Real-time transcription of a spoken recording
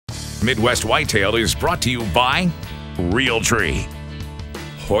Midwest Whitetail is brought to you by Realtree,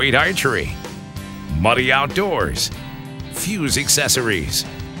 Hoyt Archery, Muddy Outdoors, Fuse Accessories,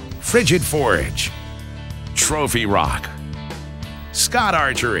 Frigid Forage, Trophy Rock, Scott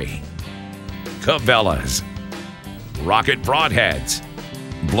Archery, Cabela's, Rocket Broadheads,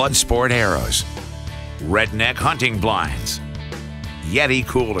 Bloodsport Arrows, Redneck Hunting Blinds, Yeti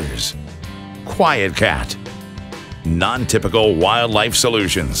Coolers, Quiet Cat, Non-Typical Wildlife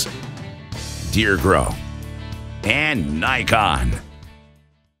Solutions, Deer Grow, and Nikon.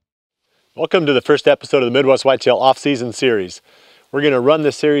 Welcome to the first episode of the Midwest Whitetail Off-Season Series. We're going to run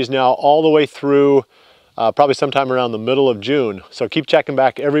this series now all the way through probably sometime around the middle of June. So keep checking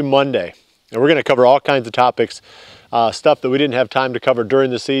back every Monday. And we're going to cover all kinds of topics, stuff that we didn't have time to cover during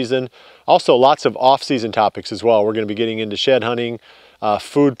the season. Also lots of off-season topics as well. We're going to be getting into shed hunting,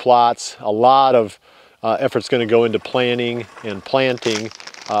 food plots. A lot of effort's going to go into planning and planting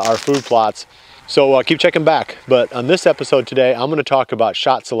our food plots. So keep checking back. But on this episode today, I'm going to talk about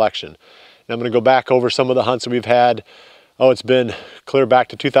shot selection. And I'm going to go back over some of the hunts that we've had. It's been clear back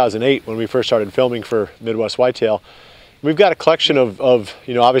to 2008 when we first started filming for Midwest Whitetail. We've got a collection of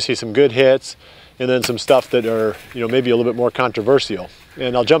obviously some good hits and then some stuff that are, maybe a little bit more controversial.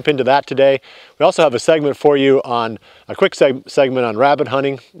 And I'll jump into that today. We also have a segment for you on a quick segment on rabbit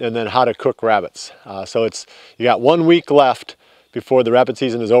hunting and then how to cook rabbits. So you got 1 week left before the rabbit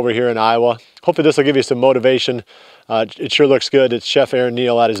season is over here in Iowa. Hopefully this will give you some motivation. It sure looks good. It's Chef Aaron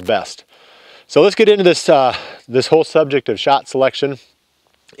Neal at his best. So let's get into this whole subject of shot selection.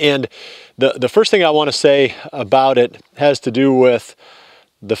 And the first thing I want to say about it has to do with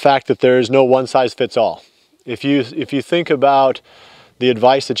the fact that there is no one size fits all. If you think about the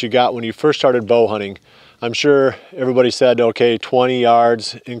advice that you got when you first started bow hunting, I'm sure everybody said, okay, 20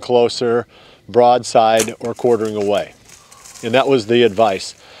 yards and closer, broadside or quartering away. And that was the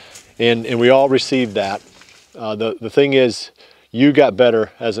advice. And we all received that. The thing is, you got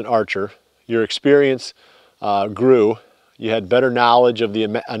better as an archer. Your experience grew. You had better knowledge of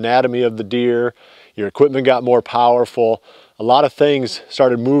the anatomy of the deer. Your equipment got more powerful. A lot of things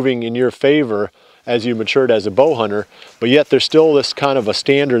started moving in your favor as you matured as a bow hunter, but yet there's still this kind of a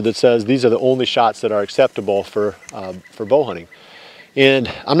standard that says these are the only shots that are acceptable for bow hunting.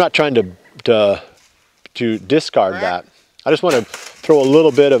 And I'm not trying to discard that. I just want to throw a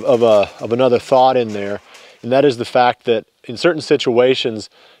little bit of another thought in there, and that is the fact that in certain situations,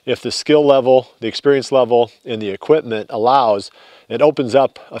 if the skill level, the experience level, and the equipment allows, it opens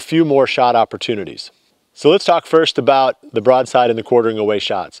up a few more shot opportunities. So let's talk first about the broadside and the quartering away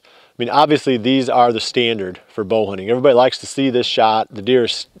shots. I mean, obviously these are the standard for bow hunting. Everybody likes to see this shot. The deer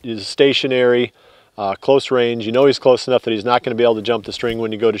is stationary, close range. You know he's close enough that he's not going to be able to jump the string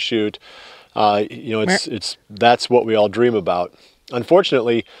when you go to shoot. That's what we all dream about.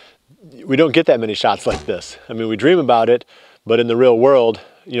 Unfortunately, we don't get that many shots like this. I mean, we dream about it, but in the real world,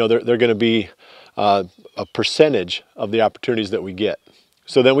 they're going to be a percentage of the opportunities that we get.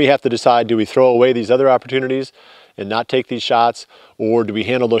 So then we have to decide, do we throw away these other opportunities and not take these shots, or do we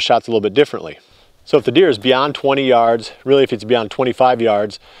handle those shots a little bit differently? So if the deer is beyond 20 yards, really if it's beyond 25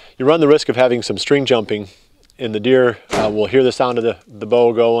 yards, you run the risk of having some string jumping, and the deer will hear the sound of the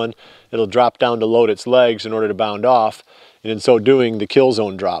bow going. It'll drop down to load its legs in order to bound off, and in so doing, the kill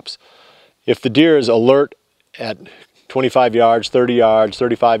zone drops. If the deer is alert at 25 yards, 30 yards,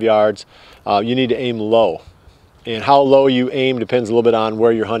 35 yards, you need to aim low. And how low you aim depends a little bit on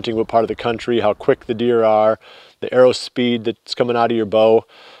where you're hunting, what part of the country, how quick the deer are, the arrow speed that's coming out of your bow.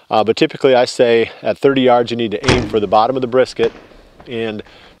 But typically I say at 30 yards you need to aim for the bottom of the brisket, and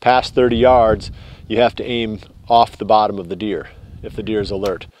past 30 yards you have to aim off the bottom of the deer if the deer is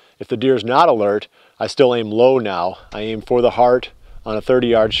alert. If the deer is not alert, I still aim low now. I aim for the heart on a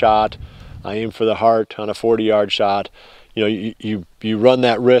 30-yard shot. I aim for the heart on a 40-yard shot. You run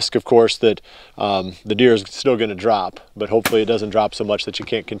that risk, of course, that the deer is still going to drop, but hopefully it doesn't drop so much that you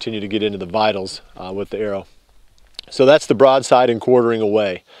can't continue to get into the vitals with the arrow. So that's the broadside and quartering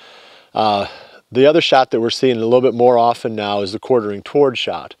away. The other shot that we're seeing a little bit more often now is the quartering toward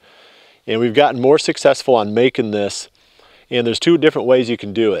shot. And we've gotten more successful on making this, and there's two different ways you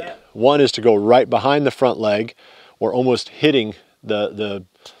can do it. One is to go right behind the front leg, or almost hitting the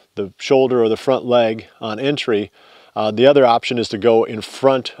shoulder or the front leg on entry. The other option is to go in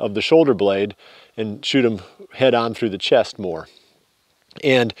front of the shoulder blade and shoot them head on through the chest more.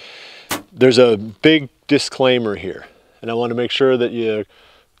 And there's a big disclaimer here, and I want to make sure that you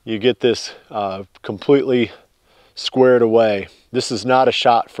get this completely squared away. This is not a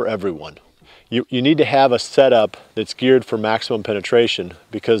shot for everyone. you need to have a setup that's geared for maximum penetration,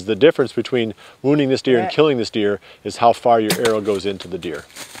 because the difference between wounding this deer and killing this deer is how far your arrow goes into the deer.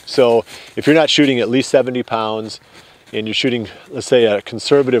 So if you're not shooting at least 70 pounds and you're shooting, let's say, a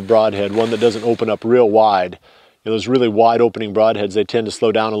conservative broadhead, one that doesn't open up real wide, those really wide opening broadheads, they tend to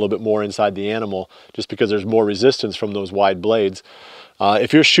slow down a little bit more inside the animal just because there's more resistance from those wide blades.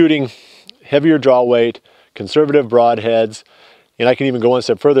 If you're shooting heavier draw weight, conservative broadheads, and I can even go one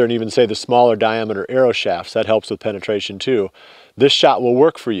step further and even say the smaller diameter arrow shafts, that helps with penetration too. This shot will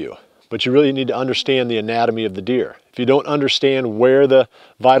work for you, but you really need to understand the anatomy of the deer. If you don't understand where the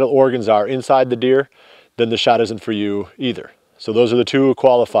vital organs are inside the deer, then the shot isn't for you either. So those are the two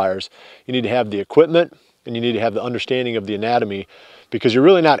qualifiers. You need to have the equipment and you need to have the understanding of the anatomy, because you're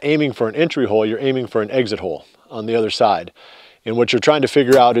really not aiming for an entry hole, you're aiming for an exit hole on the other side. And what you're trying to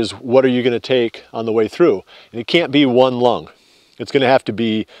figure out is, what are you going to take on the way through? And it can't be one lung. It's going to have to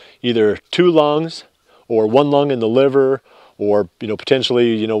be either 2 lungs, or 1 lung in the liver, or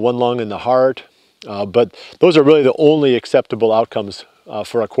potentially one lung in the heart. But those are really the only acceptable outcomes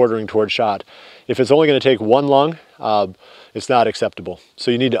for a quartering toward shot. If it's only going to take 1 lung, it's not acceptable. So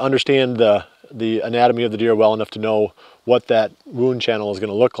you need to understand the anatomy of the deer well enough to know what that wound channel is going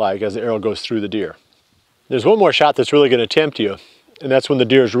to look like as the arrow goes through the deer. There's one more shot that's really going to tempt you, and that's when the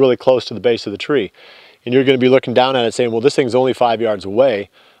deer is really close to the base of the tree. And you're going to be looking down at it saying, well, this thing's only 5 yards away.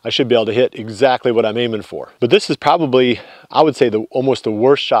 I should be able to hit exactly what I'm aiming for. But this is probably, I would say, almost the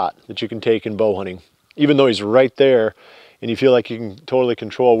worst shot that you can take in bow hunting. Even though he's right there and you feel like you can totally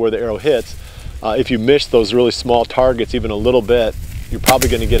control where the arrow hits, if you miss those really small targets even a little bit, you're probably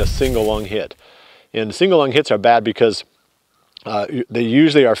going to get a single lung hit. And single lung hits are bad because they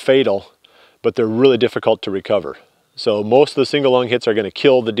usually are fatal, but they're really difficult to recover. So most of the single lung hits are going to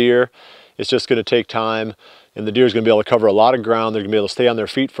kill the deer. It's just going to take time, and the deer is going to be able to cover a lot of ground. They're going to be able to stay on their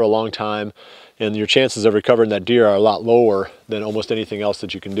feet for a long time, and your chances of recovering that deer are a lot lower than almost anything else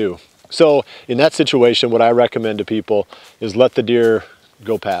that you can do. So in that situation, what I recommend to people is let the deer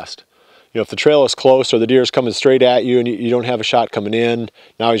go past. If the trail is close or the deer is coming straight at you and you don't have a shot coming in,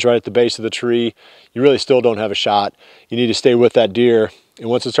 now he's right at the base of the tree, you really still don't have a shot. You need to stay with that deer, and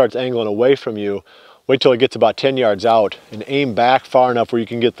once it starts angling away from you, wait till it gets about 10 yards out and aim back far enough where you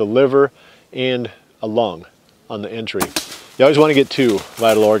can get the liver and a lung on the entry. You always want to get 2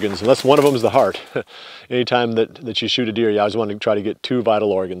 vital organs, unless one of them is the heart. Anytime that you shoot a deer, you always want to try to get 2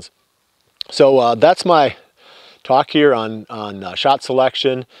 vital organs. So that's my talk here on shot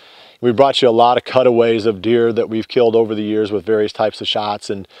selection. We brought you a lot of cutaways of deer that we've killed over the years with various types of shots.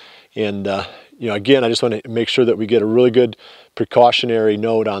 And again, I just want to make sure that we get a really good precautionary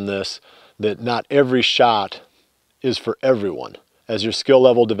note on this, that not every shot is for everyone. As your skill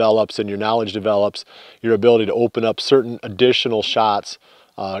level develops and your knowledge develops, your ability to open up certain additional shots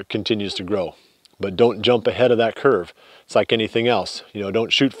continues to grow. But don't jump ahead of that curve. It's like anything else.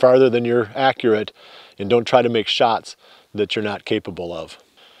 Don't shoot farther than you're accurate, and don't try to make shots that you're not capable of.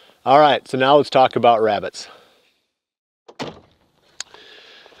 All right, so now let's talk about rabbits.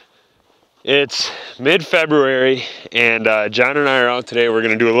 It's mid-February, and John and I are out today. We're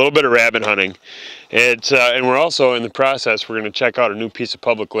going to do a little bit of rabbit hunting. And we're also in the process, we're going to check out a new piece of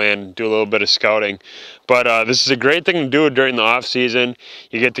public land, do a little bit of scouting. But this is a great thing to do during the off season.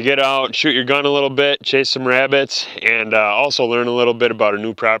 You get out, shoot your gun a little bit, chase some rabbits, and also learn a little bit about a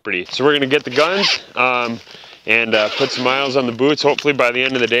new property. So we're going to get the guns and put some miles on the boots. Hopefully by the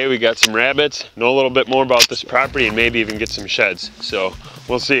end of the day we got some rabbits, know a little bit more about this property, and maybe even get some sheds. So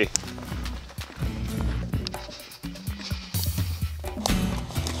we'll see.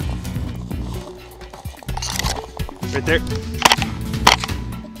 Right there.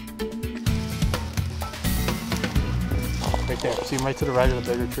 Right there. See him right to the right of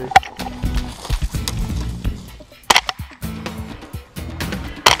the bigger tree.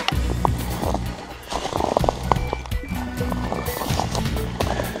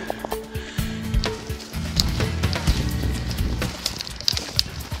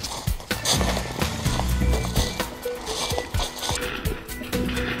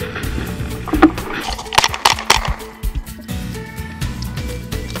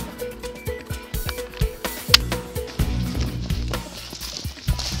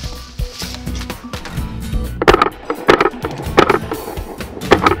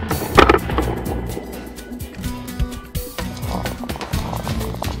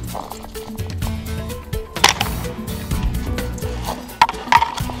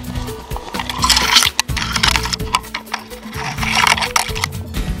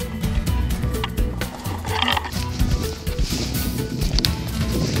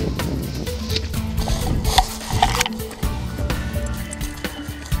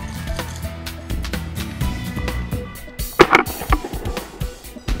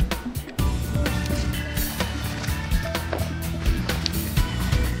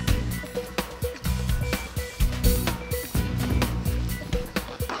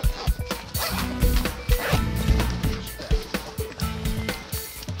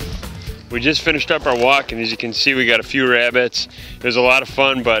 we just finished up our walk, and as you can see, we got a few rabbits. It was a lot of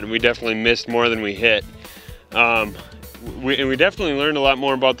fun, but we definitely missed more than we hit. We definitely learned a lot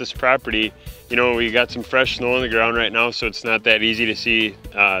more about this property. You know, we got some fresh snow on the ground right now, so it's not that easy to see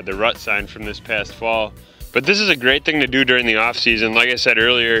the rut sign from this past fall. But this is a great thing to do during the off season. Like I said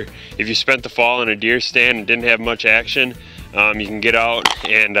earlier, if you spent the fall in a deer stand and didn't have much action, you can get out,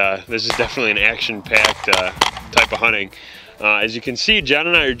 and this is definitely an action-packed type of hunting. As you can see, John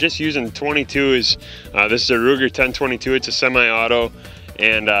and I are just using 22s. This is a Ruger 1022. It's a semi-auto,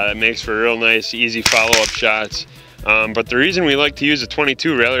 and it makes for real nice, easy follow-up shots. But the reason we like to use a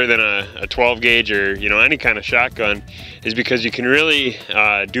 22 rather than a 12 gauge or, you know, any kind of shotgun is because you can really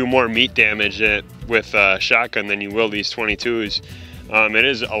do more meat damage with a shotgun than you will these 22s. It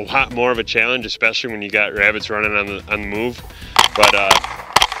is a lot more of a challenge, especially when you got rabbits running on the move. But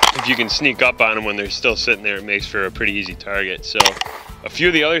if you can sneak up on them when they're still sitting there, it makes for a pretty easy target. So a few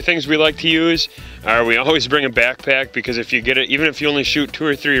of the other things we like to use are we always bring a backpack, because if you get it, even if you only shoot 2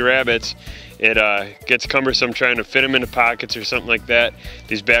 or 3 rabbits, it gets cumbersome trying to fit them into pockets or something like that.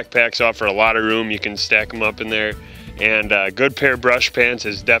 These backpacks offer a lot of room. You can stack them up in there. And a good pair of brush pants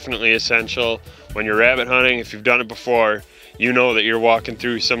is definitely essential when you're rabbit hunting. If you've done it before, you know that you're walking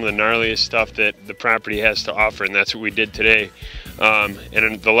through some of the gnarliest stuff that the property has to offer, and that's what we did today.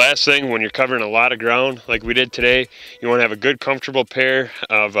 And the last thing, when you're covering a lot of ground like we did today, you want to have a good, comfortable pair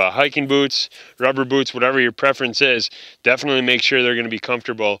of hiking boots, rubber boots, whatever your preference is. Definitely make sure they're going to be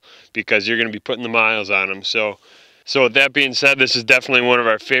comfortable, because you're going to be putting the miles on them. So with that being said, this is definitely one of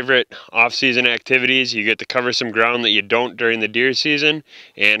our favorite off-season activities. You get to cover some ground that you don't during the deer season,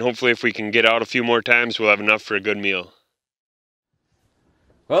 and hopefully if we can get out a few more times, we'll have enough for a good meal.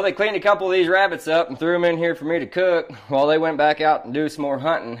 Well, they cleaned a couple of these rabbits up and threw them in here for me to cook while they went back out and do some more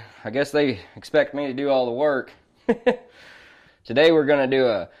hunting. I guess they expect me to do all the work. Today we're going to do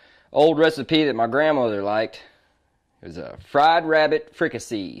a old recipe that my grandmother liked. It was a fried rabbit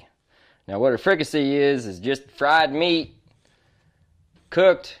fricassee. Now what a fricassee is just fried meat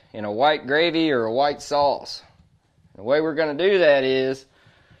cooked in a white gravy or a white sauce. The way we're going to do that is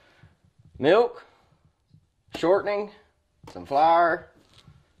milk, shortening, some flour.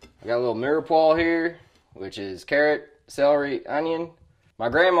 I got a little mirepoix here, which is carrot, celery, onion. My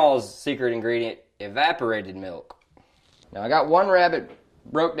grandma's secret ingredient, evaporated milk. Now I got one rabbit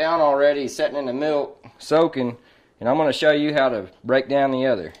broke down already, sitting in the milk, soaking, and I'm going to show you how to break down the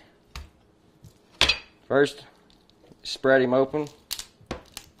other. First, spread him open,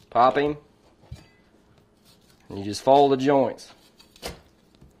 pop him, and you just fold the joints.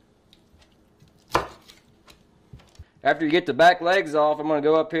 After you get the back legs off, I'm going to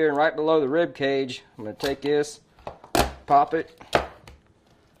go up here and right below the rib cage, I'm going to take this, pop it.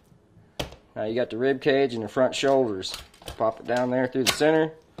 Now you got the rib cage and the front shoulders. Pop it down there through the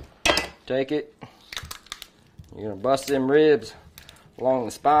center, take it. You're going to bust them ribs along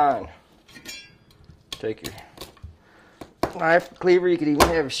the spine. Take your knife cleaver, you could even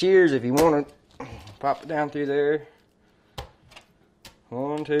have shears if you want it. Pop it down through there.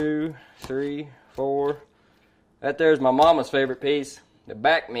 1, 2, 3, 4. That there's my mama's favorite piece, the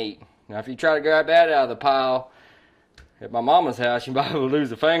back meat. Now if you try to grab that out of the pile at my mama's house, you might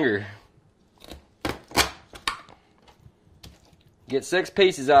lose a finger. Get 6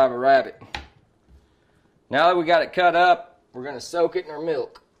 pieces out of a rabbit. Now that we got it cut up, we're going to soak it in our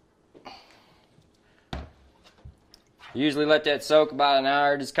milk. Usually let that soak about an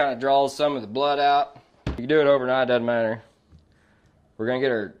hour, just kind of draws some of the blood out. You can do it overnight, doesn't matter. We're going to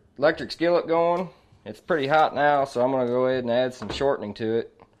get our electric skillet going. It's pretty hot now, so I'm going to go ahead and add some shortening to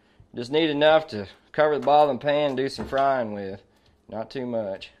it. Just need enough to cover the bottom of the pan and do some frying with. Not too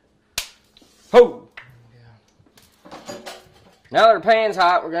much. Ho! Now that our pan's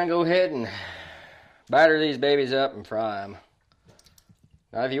hot, we're going to go ahead and batter these babies up and fry them.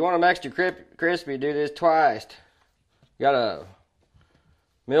 Now if you want them extra crispy, do this twice. Got a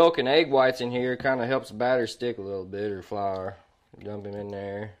milk and egg whites in here, kind of helps the batter stick a little bit, or flour. Dump them in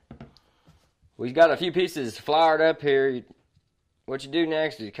there. We've got a few pieces floured up here. What you do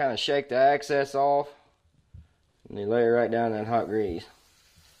next is you kind of shake the excess off, and you lay it right down in that hot grease.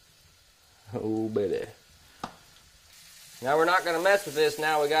 Oh, baby. Now we're not going to mess with this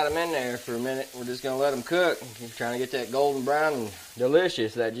now we got them in there for a minute. We're just going to let them cook. Keep trying to get that golden brown and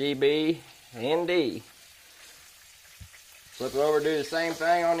delicious, that GB and D. Flip it over, do the same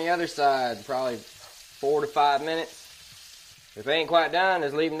thing on the other side, probably 4 to 5 minutes. If it ain't quite done,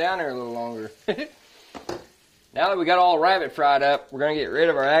 just leave them down there a little longer. Now that we got all rabbit fried up, we're going to get rid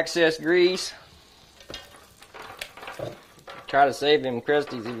of our excess grease. Try to save them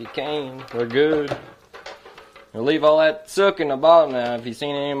crusties if you can. They're good. I'll leave all that sook in the bottom now. If you've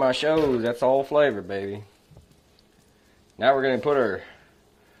seen any of my shows, that's all flavor, baby. Now we're going to put our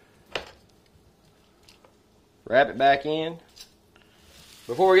rabbit back in.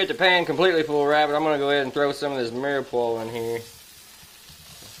 Before we get the pan completely full of rabbit, I'm going to go ahead and throw some of this mirepoix in here.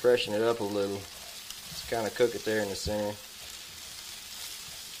 Freshen it up a little. Just kind of cook it there in the center.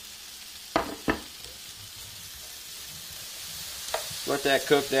 Let that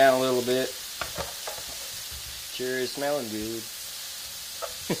cook down a little bit. Sure is smelling good.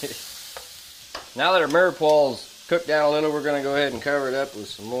 Now that our mirepoix's cooked down a little, we're going to go ahead and cover it up with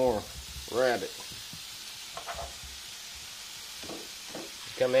some more rabbit.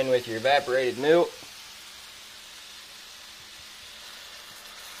 Come in with your evaporated milk.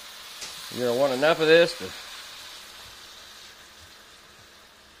 You're going to want enough of this to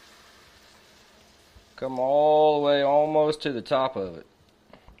come all the way almost to the top of it.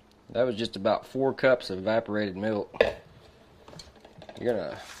 That was just about 4 cups of evaporated milk. You're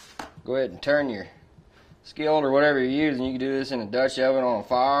going to go ahead and turn your skillet or whatever you're using. You can do this in a Dutch oven, on a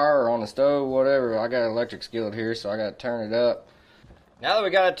fire, or on the stove, whatever. I got an electric skillet here, so I got to turn it up. Now that we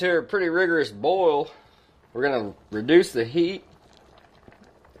got it to a pretty rigorous boil, we're going to reduce the heat.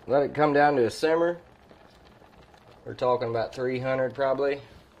 Let it come down to a simmer. We're talking about 300 probably.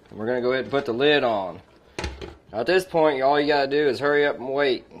 And we're going to go ahead and put the lid on. Now at this point, all you got to do is hurry up and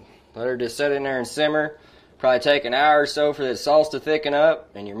wait. Let her just sit in there and simmer. Probably take an hour or so for the sauce to thicken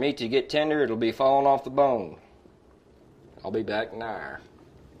up and your meat to get tender. It'll be falling off the bone. I'll be back in an hour.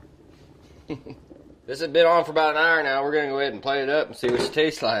 This has been on for about an hour now. We're going to go ahead and plate it up and see what it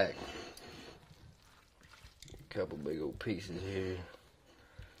tastes like. A couple big old pieces here.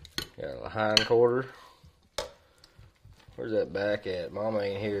 Got a hind quarter. Where's that back at? Mama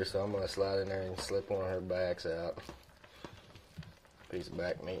ain't here, so I'm going to slide in there and slip one of her backs out. Piece of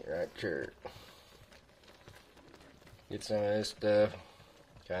back meat right here. Get some of this stuff.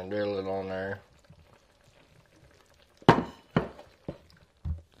 Kind of drill it on there.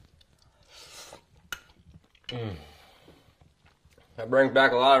 That brings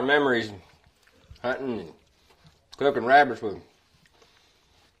back a lot of memories. Hunting and cooking rabbits with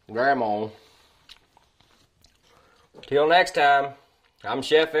Grandma. Till next time, I'm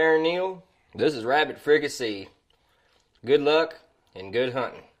Chef Aaron Neal. This is Rabbit Fricassee. Good luck and good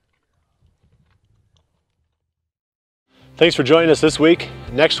hunting. Thanks for joining us this week.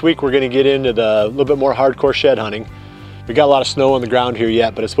 Next week we're going to get into the little bit more hardcore shed hunting. We got a lot of snow on the ground here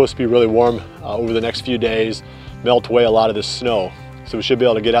yet, but it's supposed to be really warm over the next few days, melt away a lot of this snow. So we should be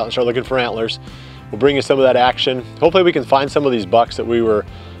able to get out and start looking for antlers. We'll bring you some of that action. Hopefully we can find some of these bucks that we were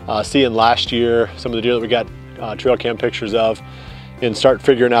seeing last year, some of the deer that we got trail cam pictures of, and start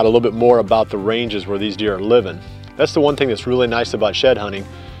figuring out a little bit more about the ranges where these deer are living. That's the one thing that's really nice about shed hunting.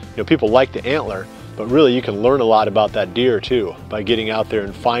 You know, people like the antler, but really you can learn a lot about that deer too by getting out there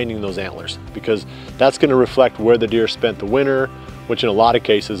and finding those antlers, because that's going to reflect where the deer spent the winter, which in a lot of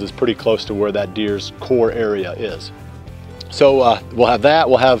cases is pretty close to where that deer's core area is. So we'll have that,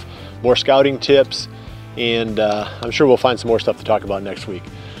 we'll have more scouting tips, and I'm sure we'll find some more stuff to talk about next week.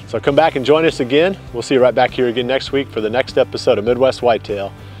 So come back and join us again. We'll see you right back here again next week for the next episode of Midwest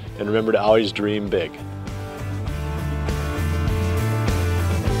Whitetail. And remember to always dream big.